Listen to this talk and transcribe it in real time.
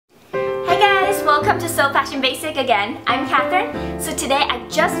welcome to SoFashionBasic again. I'm Catherine. So today I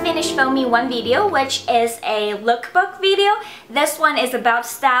just finished filming one video, which is a lookbook video. This one is about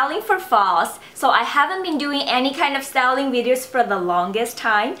styling for falls. So I haven't been doing any kind of styling videos for the longest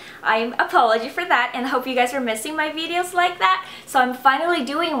time. I apologize for that, and I hope you guys are missing my videos like that. So I'm finally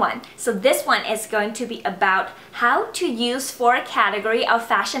doing one. So this one is going to be about how to use 4 categories of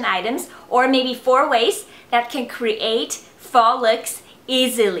fashion items, or maybe 4 ways that can create fall looks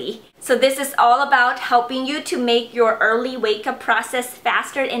easily. So this is all about helping you to make your early wake up process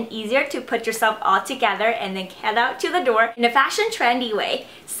faster and easier to put yourself all together and then head out to the door in a fashion trendy way.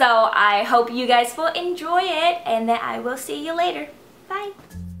 So I hope you guys will enjoy it, and then I will see you later. Bye!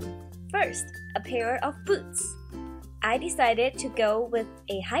 First, a pair of boots. I decided to go with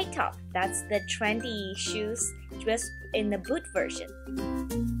a high top. That's the trendy shoes just in the boot version.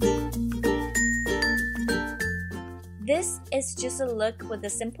 This is just a look with a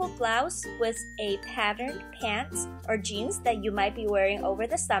simple blouse with a patterned pants or jeans that you might be wearing over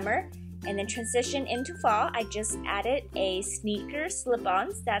the summer, and then transition into fall. I just added a sneaker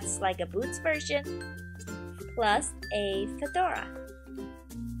slip-ons, that's like a boots version, plus a fedora.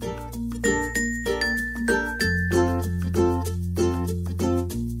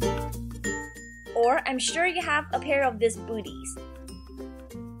 Or I'm sure you have a pair of these booties.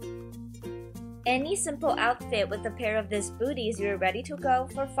 Any simple outfit with a pair of these booties, you're ready to go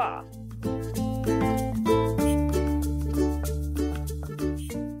for fall.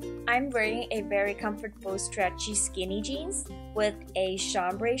 I'm wearing a very comfortable stretchy skinny jeans with a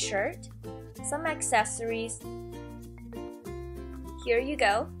chambray shirt, some accessories. Here you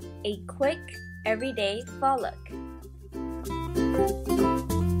go, a quick everyday fall look.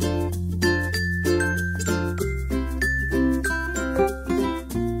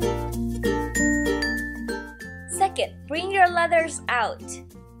 Second, bring your leathers out.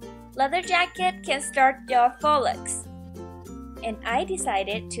 Leather jacket can start your fall looks. And I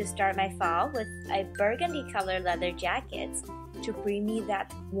decided to start my fall with a burgundy color leather jacket to bring me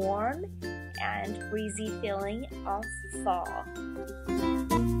that warm and breezy feeling of fall.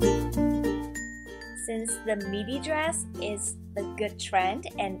 Since the midi dress is a good trend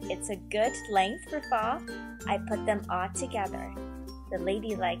and it's a good length for fall, I put them all together. The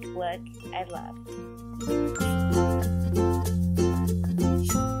ladylike look I love.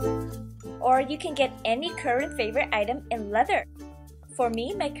 Or you can get any current favorite item in leather. For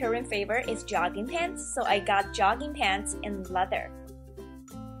me, my current favorite is jogging pants, so I got jogging pants in leather.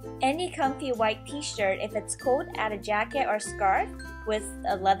 Any comfy white t-shirt, if it's cold, add a jacket or scarf with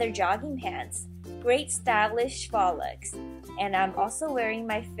a leather jogging pants. Great stylish fall looks. And I'm also wearing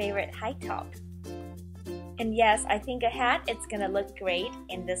my favorite high top. And yes, I think a hat is gonna look great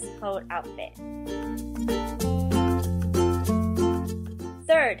in this whole outfit.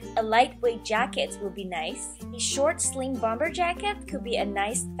 Third, a lightweight jacket will be nice. A short slim bomber jacket could be a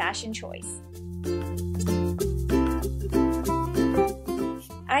nice fashion choice.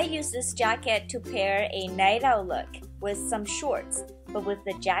 I use this jacket to pair a night out look with some shorts, but with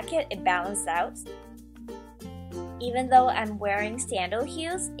the jacket it balances out. Even though I'm wearing sandal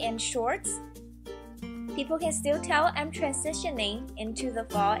heels and shorts, people can still tell I'm transitioning into the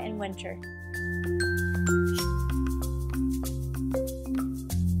fall and winter.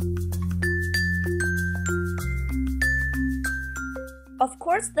 Of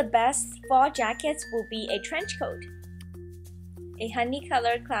course, the best fall jackets will be a trench coat. A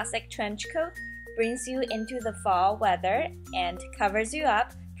honey-colored classic trench coat brings you into the fall weather and covers you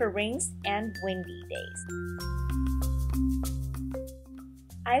up for rains and windy days.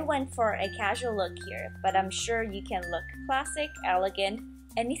 I went for a casual look here, but I'm sure you can look classic, elegant,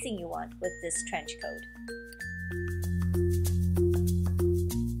 anything you want with this trench coat.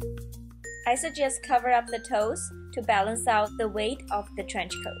 I suggest cover up the toes to balance out the weight of the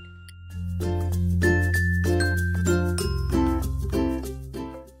trench coat.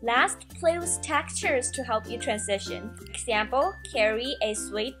 Last, play with textures to help you transition. Example, carry a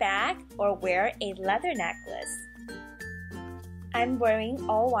suede bag or wear a leather necklace. I'm wearing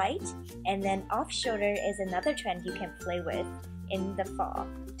all white, and then off-shoulder is another trend you can play with in the fall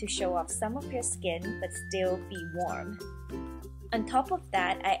to show off some of your skin but still be warm. On top of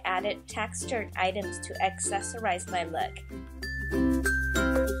that, I added textured items to accessorize my look.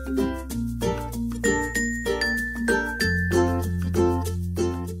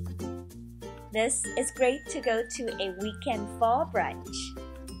 This is great to go to a weekend fall brunch.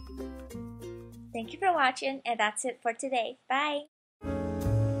 Thank you for watching, and that's it for today. Bye!